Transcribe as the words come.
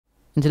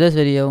In today's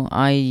video,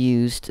 I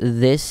used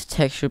this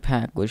texture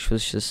pack, which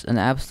was just an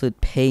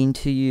absolute pain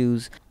to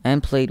use,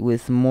 and played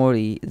with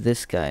Morty,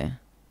 this guy.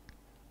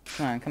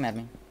 Come on, come at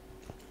me.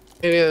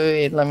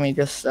 Wait, let me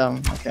just,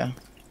 okay.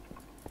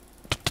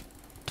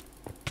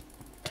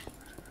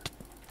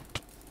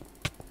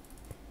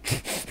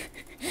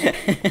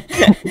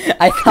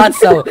 I thought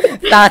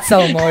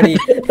so, Morty,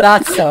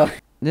 thought so.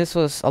 This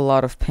was a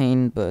lot of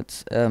pain,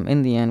 but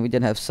in the end we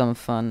did have some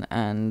fun,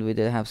 and we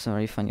did have some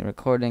very funny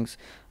recordings.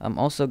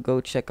 Also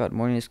go check out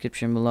more in the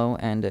description below,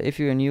 and if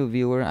you're a new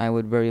viewer, I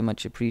would very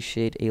much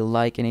appreciate a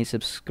like and a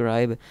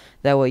subscribe.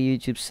 That way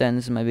YouTube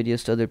sends my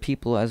videos to other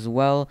people as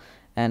well,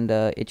 and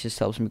it just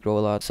helps me grow a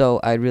lot, so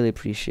I really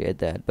appreciate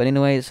that. But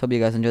anyways, hope you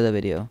guys enjoy the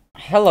video.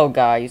 Hello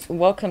guys,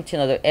 welcome to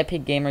another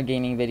Epic Gamer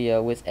gaming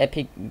video with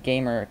Epic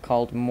Gamer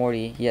called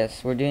Morty.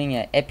 Yes, we're doing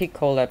an epic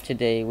collab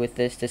today with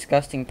this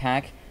disgusting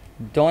pack.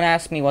 Don't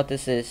ask me what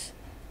this is,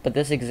 but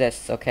this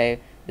exists, okay?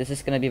 This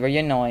is gonna be very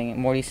annoying.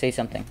 Morty, say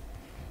something.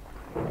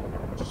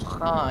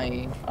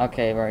 Hi.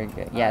 Okay, very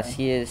good. Yes,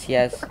 he is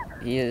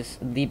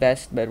the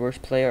best but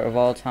worst player of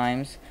all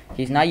times.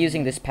 He's not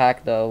using this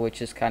pack though,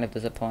 which is kind of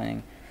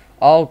disappointing.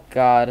 Oh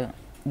god.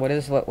 What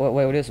is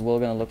wool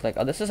gonna look like?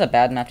 Oh, this is a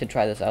bad map to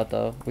try this out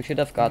though. We should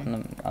have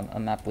gotten a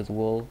map with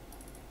wool.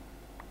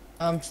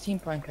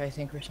 Steampunk, I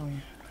think, or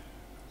something.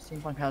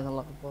 Steampunk has a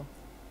lot of wool.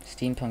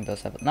 Steampunk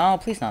does have. No,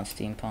 please not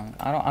steampunk.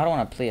 I don't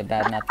want to play a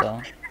bad map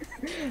though.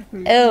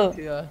 Ew.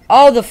 Yeah.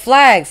 Oh, the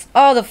flags.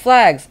 Oh, the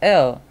flags.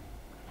 Ew.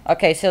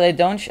 Okay, so they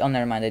don't. Oh,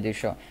 never mind. They do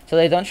show. So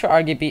they don't show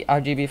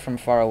RGB from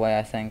far away.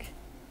 I think.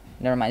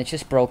 Never mind. It's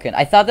just broken.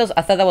 I thought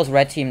that was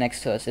red team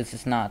next to us. It's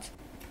just not.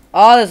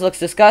 Oh, this looks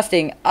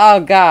disgusting. Oh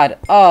God.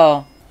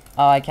 Oh.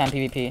 Oh, I can't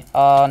PvP.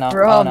 Oh no.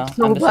 Bro, oh no. I'm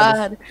so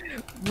bad.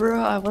 Bro,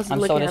 I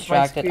wasn't looking at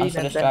my screen. I'm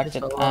so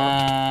distracted.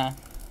 Oh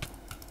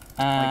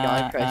my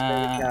god,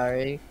 Christ,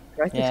 carry.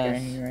 Christ is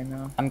carrying me right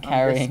now. I'm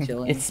carrying.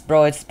 It's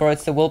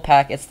the wool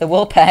pack. It's the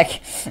wool pack.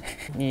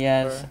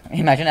 Yes. Bro.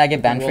 Imagine I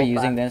get banned for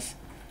using this.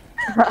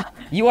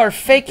 You are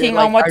faking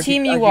on what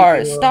team you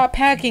are. Stop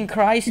packing,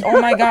 Christ.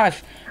 Oh my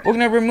gosh. We're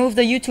gonna remove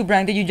the YouTube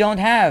rank that you don't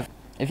have.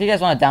 If you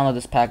guys want to download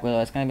this pack, below,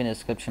 it's gonna be in the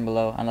description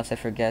below, unless I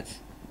forget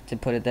to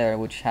put it there,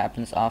 which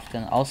happens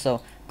often.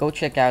 Also, go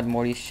check out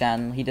Morty's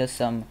channel. He does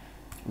some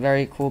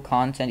very cool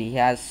content. He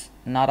has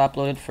not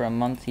uploaded for a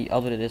month. He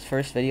uploaded his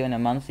first video in a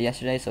month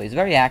yesterday, so he's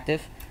very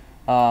active.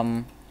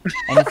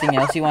 Anything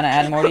else you want to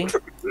add, Morty?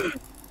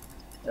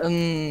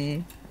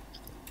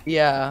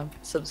 Yeah,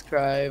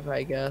 subscribe,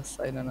 I guess.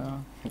 I don't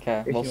know.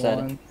 Okay, well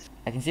said.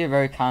 I can see you're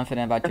very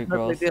confident about your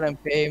growth. Definitely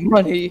didn't pay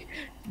money.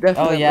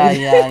 Definitely. Oh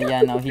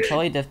yeah. No, he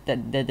totally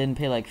didn't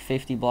pay like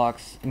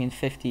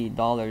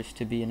 $50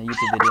 to be in a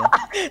YouTube video.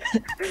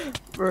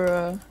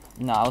 Bruh.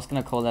 No, I was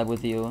gonna collab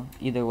with you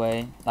either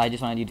way. I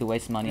just wanted you to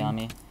waste money on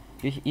me.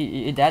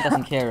 Your dad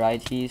doesn't care,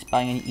 right? He's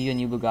buying you a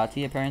new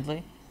Bugatti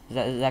apparently. Is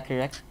that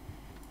correct?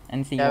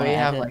 Anything you want to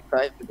add? We have like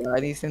 5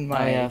 Bugattis in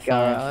my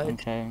garage.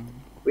 Okay.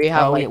 We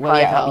have like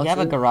 5 houses. You have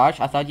a garage?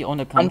 I thought you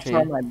owned a country.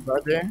 One for my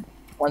brother.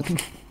 One.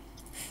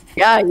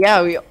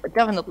 Yeah, we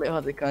definitely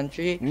own the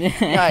country.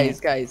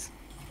 guys.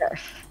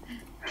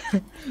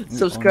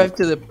 Subscribe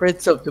to the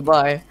Prince of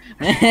Dubai.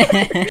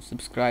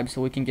 Subscribe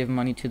so we can give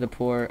money to the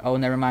poor. Oh,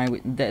 never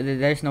mind.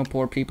 There's no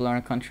poor people in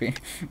our country.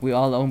 We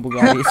all own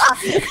Bugattis.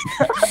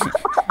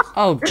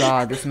 Oh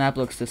god, this map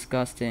looks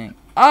disgusting.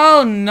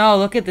 Oh no,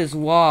 look at this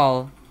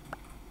wall.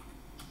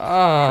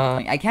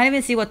 Oh, I can't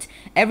even see what.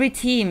 Every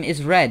team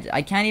is red.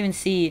 I can't even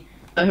see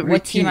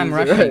what team I'm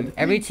rushing. Red.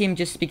 Every team,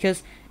 just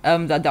because the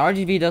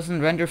RGB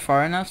doesn't render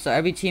far enough, so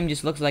every team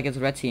just looks like it's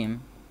red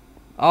team.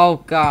 Oh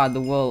god,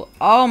 the wool.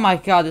 Oh my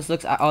god, this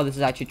looks. Oh, this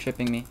is actually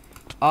tripping me.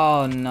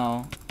 Oh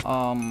no.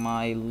 Oh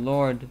my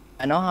lord.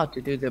 I know how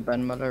to do the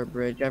Ben Miller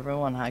bridge.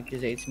 Everyone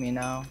accusates me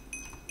now.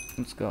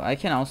 Let's go. I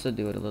can also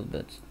do it a little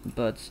bit,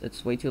 but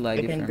it's way too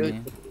laggy for me. I can do it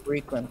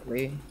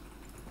frequently.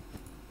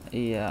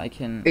 Yeah, I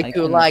can. It's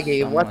too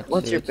laggy.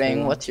 What's your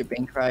ping? What's your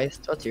ping,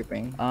 Christ? What's your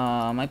ping?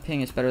 My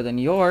ping is better than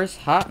yours.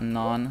 Hot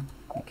non.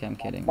 Okay, I'm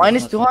kidding. Mine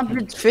is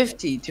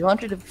 250,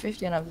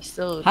 and I'm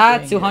still.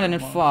 Hot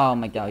 204. Oh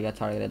my god, I got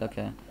targeted.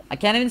 Okay. I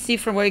can't even see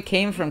from where it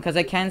came from because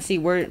I can't see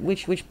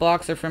which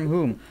blocks are from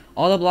whom.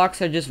 All the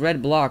blocks are just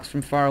red blocks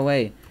from far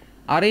away.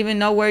 I don't even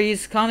know where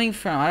he's coming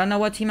from. I don't know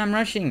what team I'm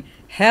rushing.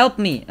 Help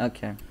me.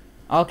 Okay.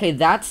 Okay,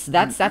 that's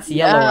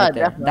yellow right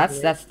there.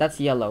 Definitely. That's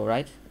yellow,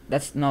 right?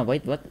 That's no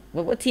wait,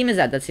 what team is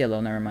that? That's yellow,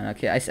 never mind.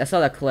 Okay, I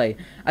saw that clay.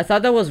 I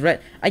thought that was red.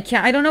 I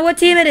don't know what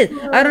team it is.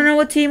 I don't know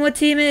what team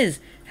is.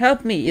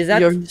 Help me. Is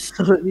that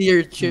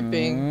you're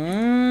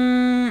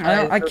chipping?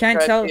 I can't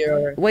tell.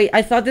 Wait,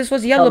 I thought this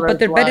was yellow, but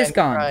the red is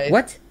gone.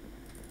 Right.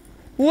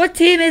 What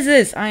team is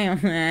this? I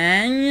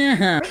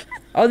am.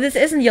 Oh, this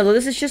isn't yellow.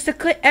 This is just a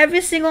clay.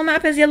 Every single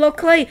map has yellow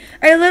clay.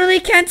 I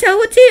literally can't tell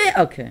what team it is.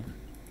 Okay.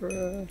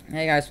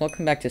 Hey guys,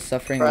 welcome back to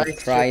Suffering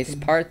with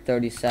Christ, part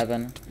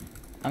 37.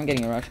 I'm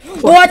getting rushed.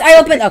 What? I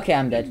opened. Okay,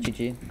 I'm dead.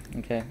 GG.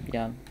 Okay,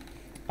 yeah.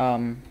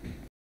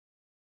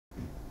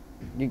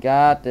 You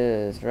got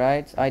this,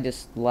 right? I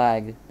just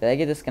lagged. Did I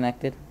get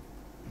disconnected?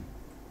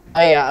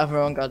 Oh yeah,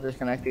 everyone got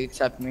disconnected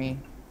except me.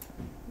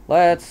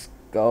 Let's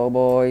go,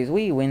 boys.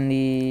 We win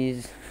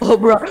these. Oh,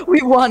 bro,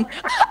 we won.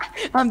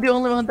 I'm the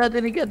only one that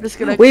didn't get Wait,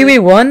 disconnected. we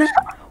won?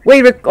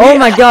 Wait, oh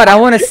my Yeah. god, I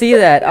want to see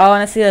that. I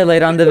want to see that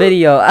later on the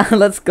video.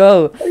 Let's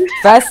go.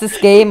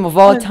 Fastest game of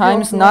all I'm the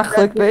times, only one not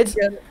that didn't clickbait.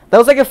 get it. That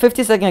was like a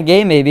 50-second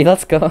game, maybe.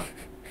 Let's go.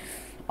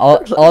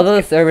 All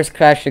the servers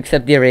crashed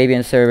except the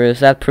Arabian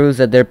servers. That proves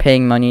that they're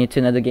paying money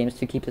to other games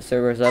to keep the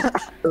servers up.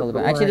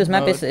 Actually, this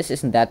map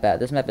isn't that bad.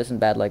 This map isn't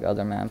bad like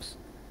other maps.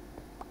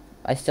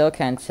 I still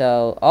can't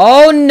tell.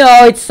 Oh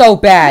no, it's so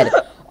bad.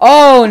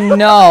 Oh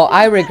no,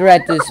 I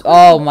regret this.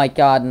 Oh my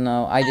god,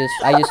 no. I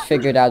just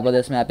figured out why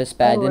this map is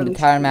bad. The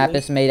entire map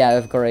is made out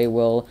of gray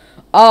wool.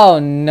 Oh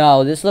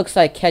no, this looks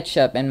like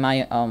ketchup and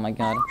my. Oh my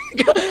god.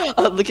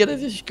 Look at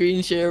the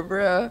screen share,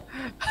 bro.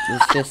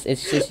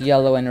 It's just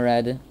yellow and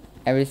red.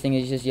 Everything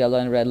is just yellow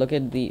and red. Look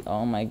at the.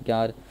 Oh my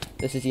god.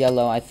 This is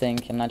yellow, I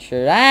think. I'm not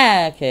sure.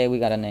 Ah, okay, we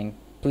got a name.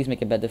 Please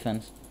make a bad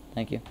defense.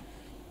 Thank you.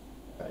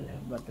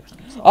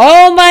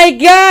 Oh my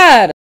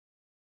god!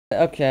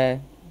 Okay.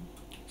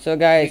 So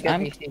guys,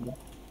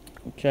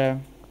 okay.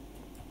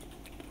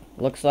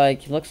 Looks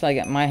like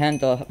my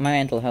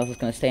mental health is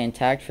gonna stay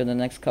intact for the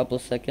next couple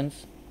of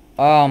seconds.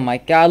 Oh my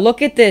god,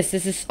 look at this.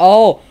 This is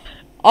oh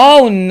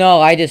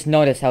no, I just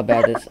noticed how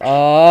bad this.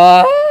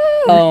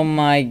 Oh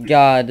my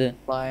god.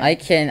 I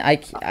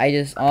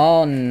just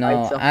oh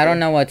no. I don't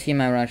know what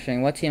team I'm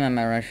rushing. What team am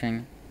I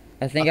rushing?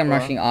 I think I'm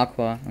rushing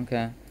Aqua.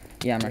 Okay.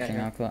 Yeah, I'm rushing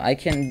Aqua. I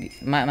can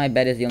my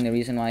bed is the only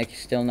reason why I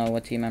still know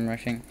what team I'm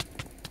rushing.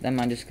 That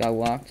man just got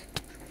walked.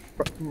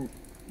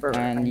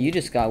 And you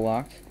just got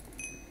walked.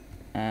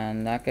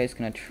 And that guy's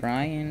gonna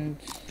try and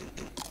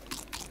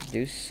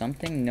do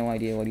something. No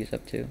idea what he's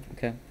up to.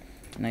 Okay.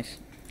 Nice.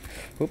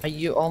 Are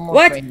you almost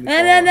what?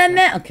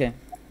 Okay.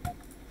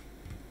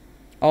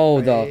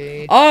 Oh,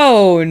 though.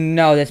 Oh,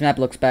 no. This map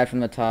looks bad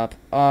from the top.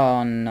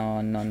 Oh,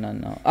 no, no, no,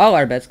 no. Oh,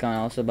 our bet's gone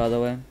also, by the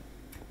way.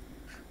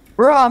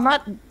 Bro, I'm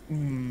not...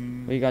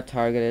 We got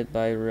targeted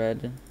by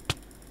red.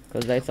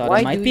 Because they thought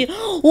it might be...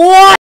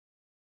 What?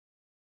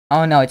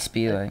 Oh, no, it's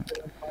Speedway.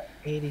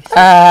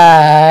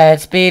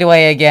 It's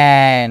Speedway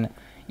again.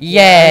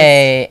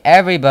 Yay.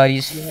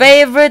 Everybody's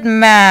favorite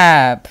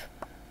map.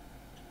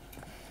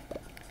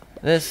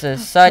 This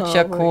is such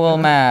a cool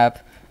map.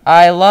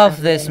 I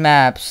love this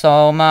map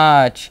so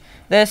much.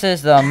 This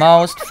is the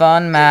most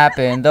fun map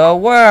in the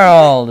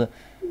world.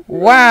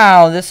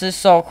 Wow, this is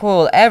so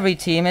cool. Every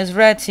team is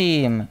red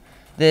team.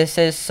 This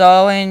is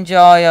so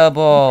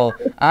enjoyable.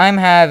 I'm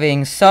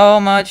having so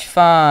much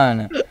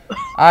fun.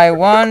 I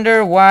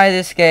wonder why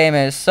this game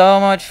is so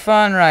much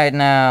fun right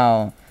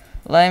now.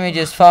 Let me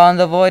just fall in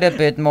the void a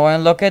bit more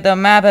and look at the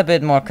map a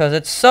bit more, because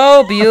it's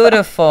so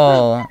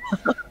beautiful.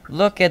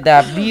 Look at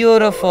that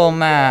beautiful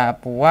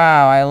map.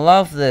 Wow, I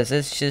love this.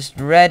 It's just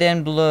red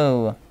and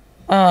blue.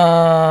 Did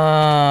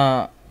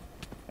I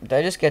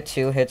just get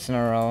 2 hits in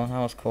a row? That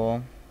was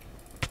cool.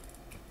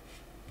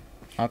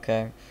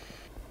 Okay.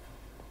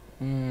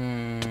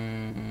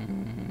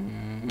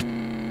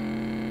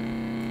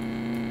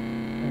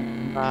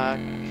 Back,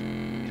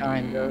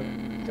 kind of.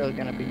 Still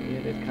gonna be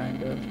muted,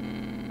 kind of.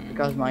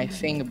 Because my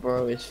thing,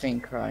 bro, is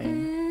thing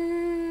crying.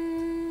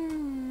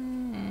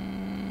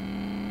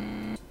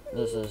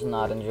 This is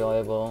not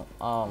enjoyable.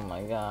 Oh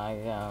my god.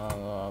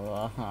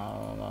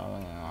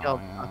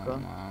 Yo, Aqua.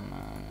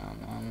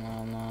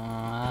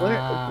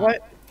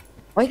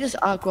 Why does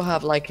Aqua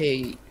have like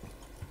a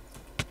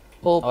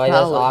whole why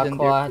does palette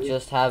Aqua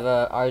just have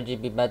a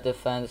RGB bed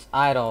defense?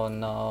 I don't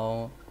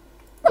know.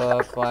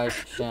 Good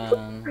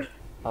question.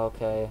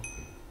 Okay.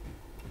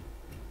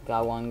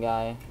 Got one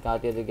guy,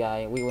 got the other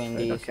guy. We win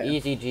these. Okay.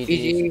 Easy GG's.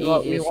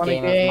 Easiest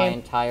game of my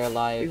entire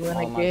life. We won Oh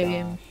a my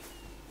game. gosh.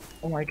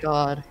 Oh my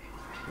god.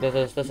 This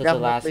is the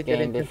last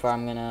game before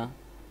I'm gonna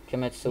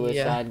commit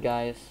suicide,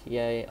 guys.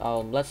 Yay.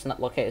 Oh, let's not.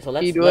 Okay, so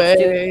let's do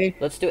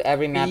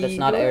every map that's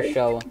not air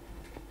show.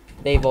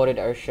 They voted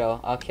air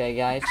show. Okay,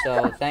 guys.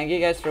 So thank you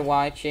guys for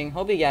watching.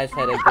 Hope you guys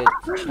had a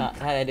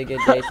good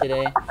day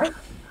today.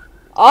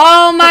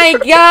 Oh my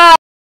god.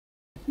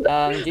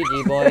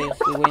 GG boys.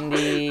 We win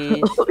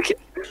these.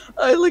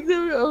 I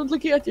was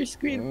looking at your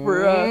screen,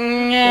 bro.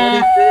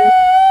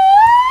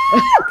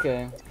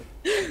 Okay.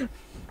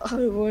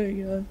 Oh my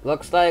god.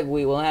 Looks like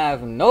we will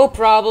have no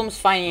problems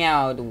finding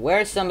out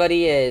where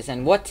somebody is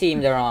and what team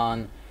they're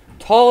on.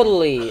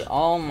 Totally.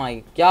 Oh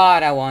my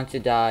god, I want to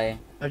die.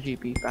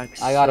 RGB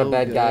back. I got a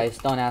bed, guys.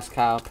 Don't ask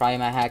how. Probably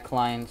my hack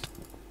client.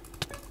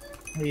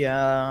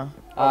 Yeah.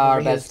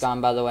 Our bed's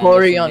gone, by the way.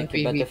 On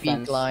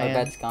PvP client.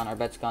 Our bed's gone. Our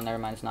bed's gone. Never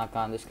mind. It's not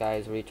gone. This guy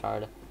is a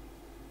retard.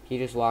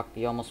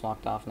 He almost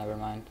walked off. Never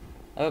mind.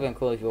 That would've been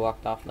cool if you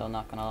walked off, though.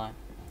 Not gonna lie.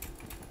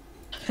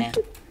 Eh.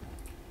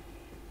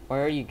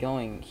 Where are you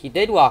going? He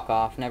did walk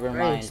off. Never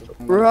mind.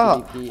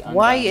 Bro,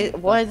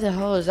 why the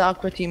hell is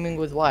Aqua teaming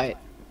with white?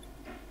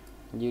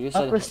 You just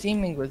Aqua's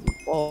teaming with.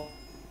 Oh.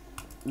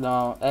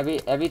 No,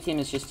 every team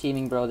is just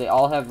teaming, bro. They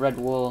all have red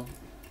wool.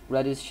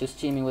 Red is just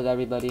teaming with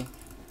everybody.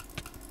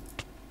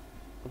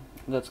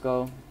 Let's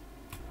go.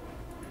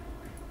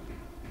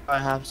 I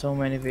have so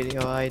many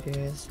video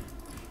ideas.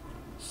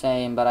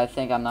 Same, but I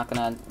think I'm not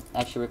gonna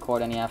actually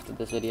record any after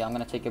this video. I'm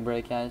gonna take a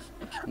break, guys.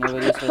 No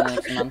videos for the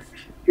next month.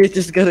 You're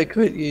just gonna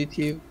quit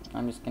YouTube.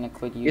 I'm just gonna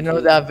quit YouTube. You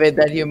know that vid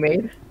that you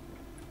made?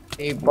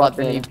 You bought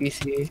the new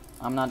PC.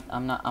 I'm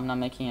not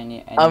making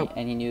any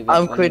new videos.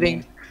 I'm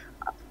quitting.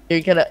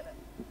 You're gonna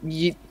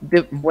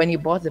when you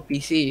bought the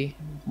PC,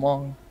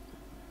 Mong.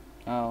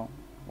 Oh,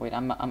 wait,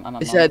 I'm a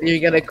You said you're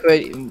gonna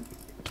quit.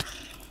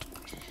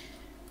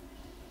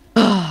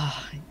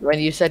 When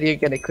you said you're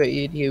gonna quit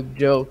YouTube,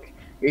 joke.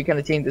 You're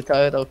gonna change the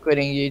title,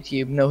 quitting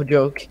YouTube, no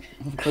joke.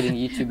 Quitting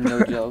YouTube,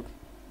 no joke.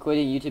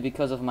 Quitting YouTube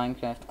because of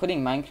Minecraft.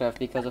 Quitting Minecraft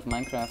because of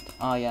Minecraft.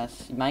 Oh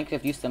yes,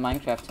 Minecraft used the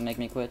Minecraft to make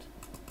me quit.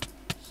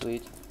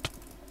 Sweet.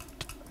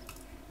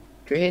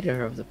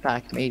 Creator of the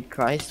pack made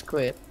Christ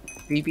quit.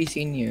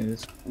 BBC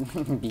News.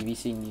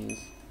 BBC News.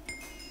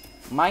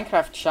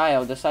 Minecraft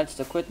child decides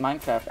to quit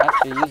Minecraft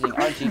after using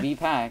RGB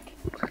pack.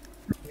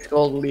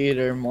 Gold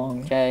leader,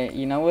 Mong. Okay,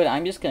 you know what?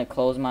 I'm just gonna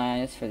close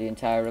my eyes for the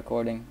entire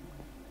recording.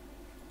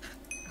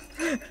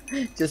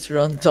 Just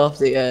runs off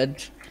the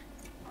edge.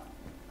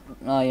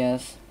 Oh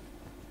yes.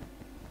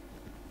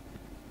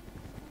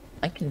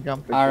 I can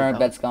jump. Our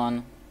bed's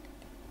gone.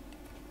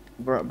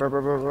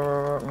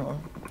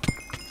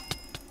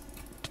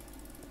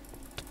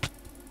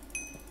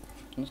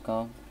 Let's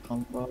go.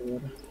 Come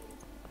forward.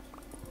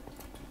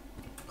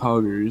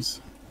 Poggers.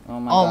 Oh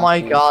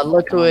my god,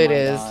 look who it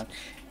is.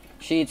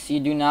 Cheats, you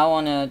do not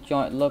want to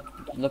join.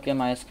 Look at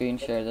my screen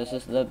share. This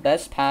is the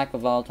best pack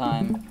of all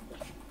time.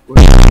 What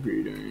are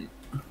you doing?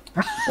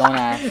 Don't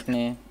ask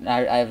me.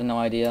 I have no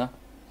idea.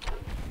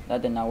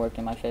 That did not work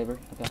in my favor.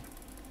 Okay.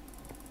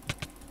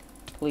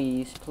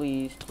 Please,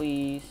 please,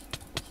 please.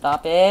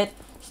 Stop it.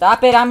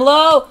 Stop it. I'm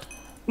low.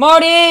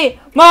 Marty!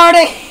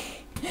 Marty!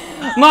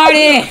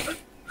 Marty!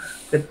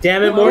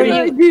 Damn it, What did Morty!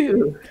 I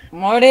do?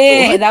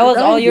 Marty! What That was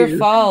did all I your do?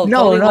 fault. No,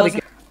 Totally not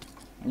wasn't-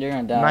 again. You're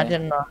gonna die.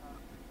 Imagine not.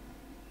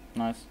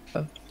 Nice.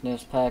 Oh.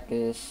 This pack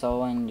is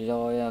so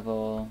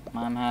enjoyable.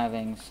 I'm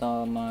having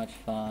so much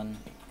fun.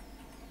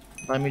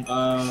 Let me.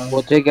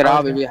 We'll take it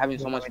out, baby. Having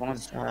so much fun.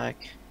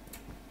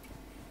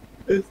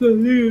 It's a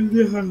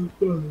little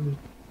fun.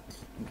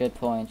 Good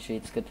point,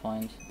 Cheats. Good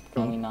point.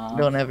 Can we not?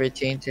 Don't ever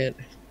change it.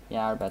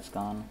 Yeah, our bet's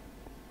gone.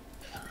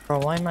 Bro,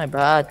 why am I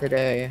bad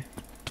today?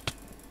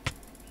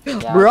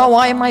 Yeah, Bro, that's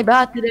why am fine. I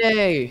bad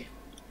today?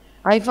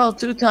 I fell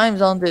 2 times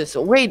on this.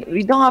 Wait,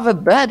 we don't have a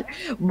bed?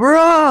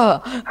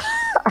 Bruh!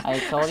 I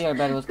told you our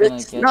bed was The gonna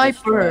get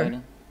sniper.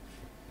 destroyed.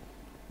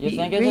 You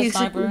think it's a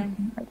sniper?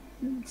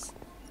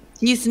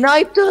 He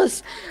sniped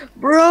us!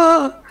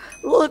 Bruh!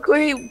 Look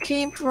where he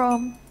came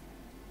from.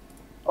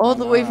 All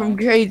the way from Alright.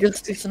 Gray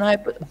just to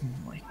snipe it. Oh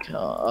my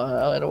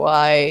god,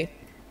 why?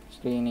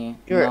 Screeny.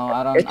 You're No,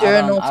 I don't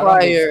eternal think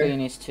fire.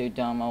 Screeny's too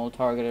dumb, old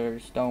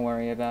targeters. Don't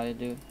worry about it,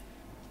 dude.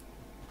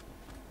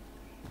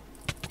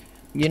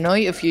 You know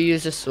if you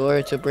use a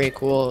sword to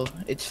break wool,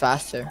 it's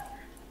faster.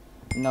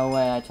 No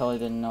way, I totally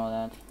didn't know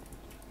that.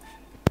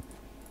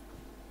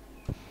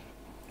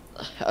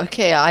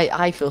 Okay,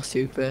 I feel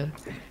stupid.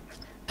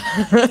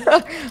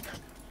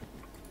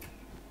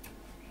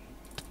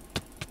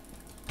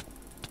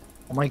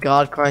 Oh my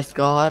god, Christ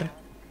God.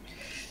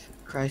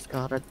 Christ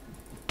God. There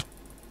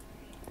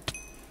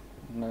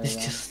we It's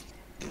go. just...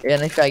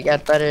 And if I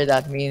get better,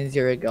 that means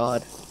you're a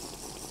god.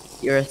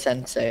 You're a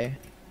sensei.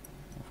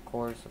 Of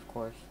course, of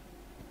course.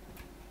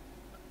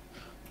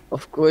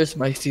 Of course,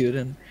 my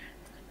student.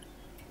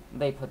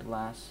 They put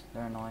glass.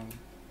 They're annoying.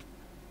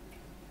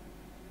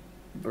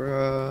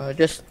 Bruh,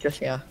 just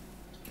yeah.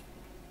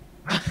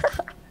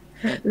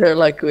 They're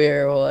like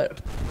we're what?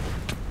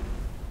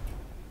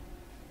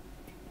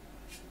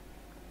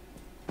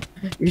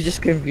 You're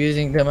just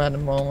confusing them at the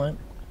moment.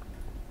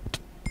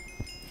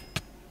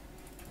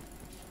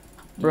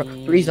 Bro,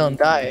 please don't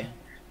die.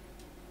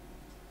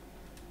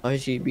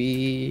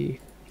 RGB.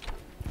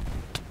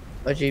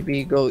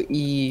 RGB go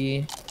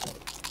E.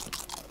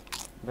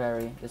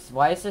 Very.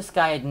 Why is this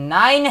guy at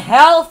 9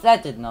 health?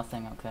 That did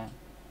nothing.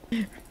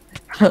 Okay.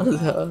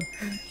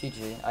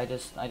 GG. I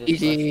just GG. switched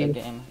the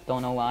game.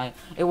 Don't know why.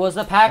 It was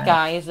the pack,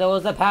 guys. It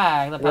was the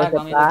pack. The It was pack the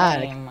got me the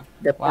pack. game.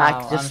 The Wow, pack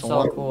I'm just so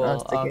won cool.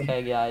 us the game.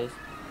 Okay, guys.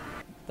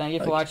 Thank you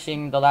for Okay.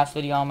 watching the last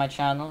video on my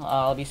channel.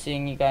 I'll be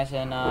seeing you guys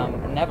in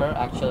never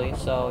actually.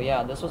 So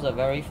yeah, this was a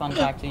very fun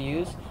pack to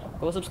use.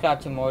 Go subscribe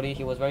to Morty.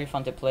 He was very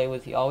fun to play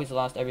with. He always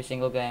lost every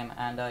single game.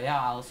 And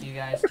yeah, I'll see you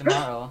guys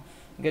tomorrow.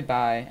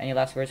 Goodbye. Any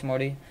last words,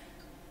 Morty?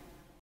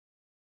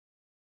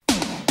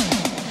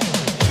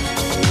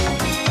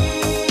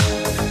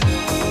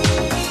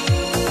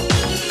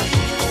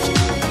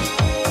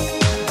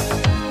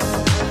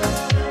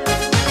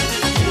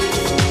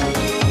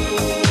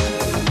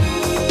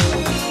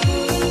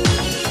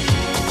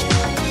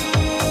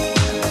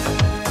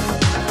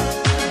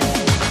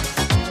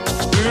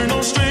 We're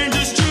no strangers.